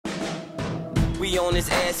We on his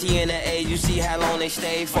ass, he in the A, you see how long they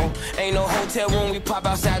stay for. Ain't no hotel room, we pop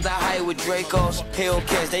outside the height with Dracos.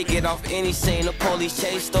 Hellcats, they get off any scene, the police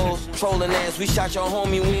chase those. Trolling ass, we shot your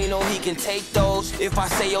homie, we know he can take those. If I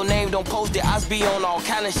say your name, don't post it, I be on all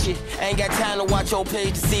kind of shit. Ain't got time to watch your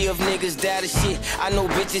page to see if niggas die to shit. I know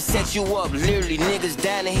bitches set you up, literally niggas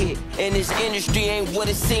down to hit. And this industry ain't what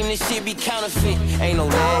it seem, this shit be counterfeit. Ain't no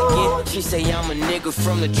lagging, she say I'm a nigga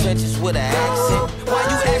from the trenches with an accent. Why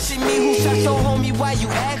you asking me who shot your homie, why you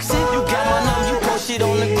asking? You got my number, you post shit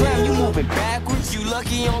on the ground, you moving backwards. You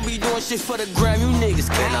lucky you don't be doing shit for the gram, you niggas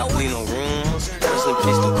can't. I bleed no rumors, rest in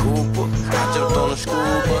peace to Cooper. I jumped on the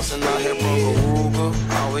school bus and I had broke a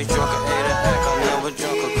Ruger. Always drunk a 8-pack, I never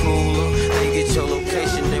drunk a cooler. They get your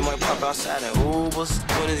location, they might pop outside in Ubers.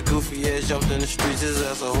 When his goofy ass jumped in the streets, his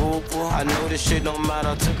ass a hooper. I know this shit don't matter,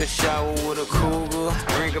 I took a shower with a cougar.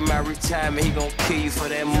 Bring him out retirement, he gon' kill you for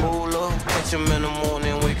that moolah. Catch him in the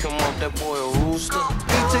morning, wake him up, that boy a rooster.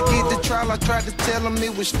 He took it to trial, I tried to tell him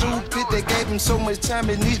it was stupid. They gave him so much time,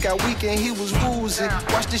 his knees got weak and he was woozy.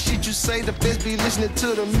 Watch the shit you say, the best be listening to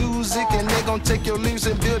the music. And they gon' take your lyrics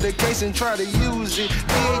and build a case and try to use it.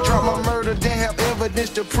 He ain't dropped my murder, didn't have evidence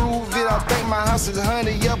to prove it. I think my house is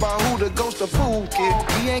haunted, yeah, by who the ghost of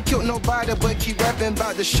Pookie. He ain't killed nobody, but keep rapping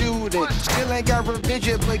about the shooting. Still ain't got revenge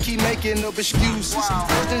yet, but keep making up excuses.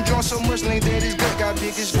 First done drunk so much, like that his gut got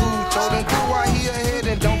big as food. Told him, cool while he ahead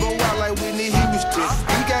and don't go out like Whitney Houston.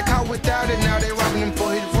 He got caught without it, now they robbing him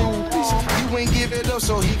for his rubies. He wouldn't give it up,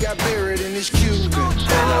 so he got buried in his Cuban.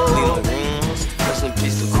 And I bleed no rooms, rest in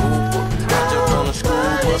peace to Cooper. I jumped on the school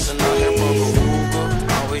bus and I had broke a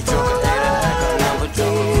Ruger. Always drunk a 8-pack, I never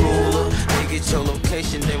drunk a cooler. They get your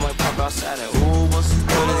location, they might pop outside in Ubers.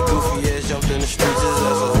 When his goofy ass jumped in the streets, his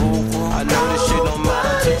ass a hooper. I know this shit don't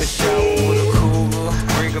matter, took a shower with a cougar.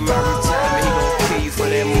 Bring him out retirement, he gon' kill you for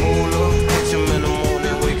that moolah. Catch him in the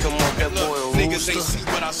morning, wake him up, that boy a rooster. Niggas ain't see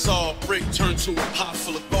what I saw, brick turned to a pot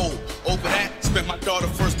full of gold. Over that, spent my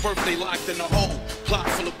daughter's first birthday locked in a hole. Plot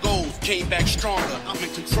full of gold, came back stronger, I'm in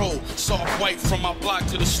control. Soft white from my block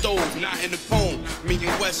to the stove, not in the phone. Me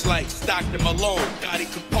and Westlake, Stockton Malone, Gotti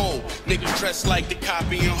Capone. Niggas dressed like the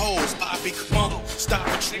copying hoes, Bobby Capone. Stop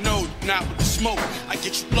what you know, not with the smoke. I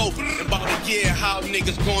get you low, in about a year, how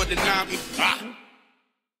niggas gon' deny me?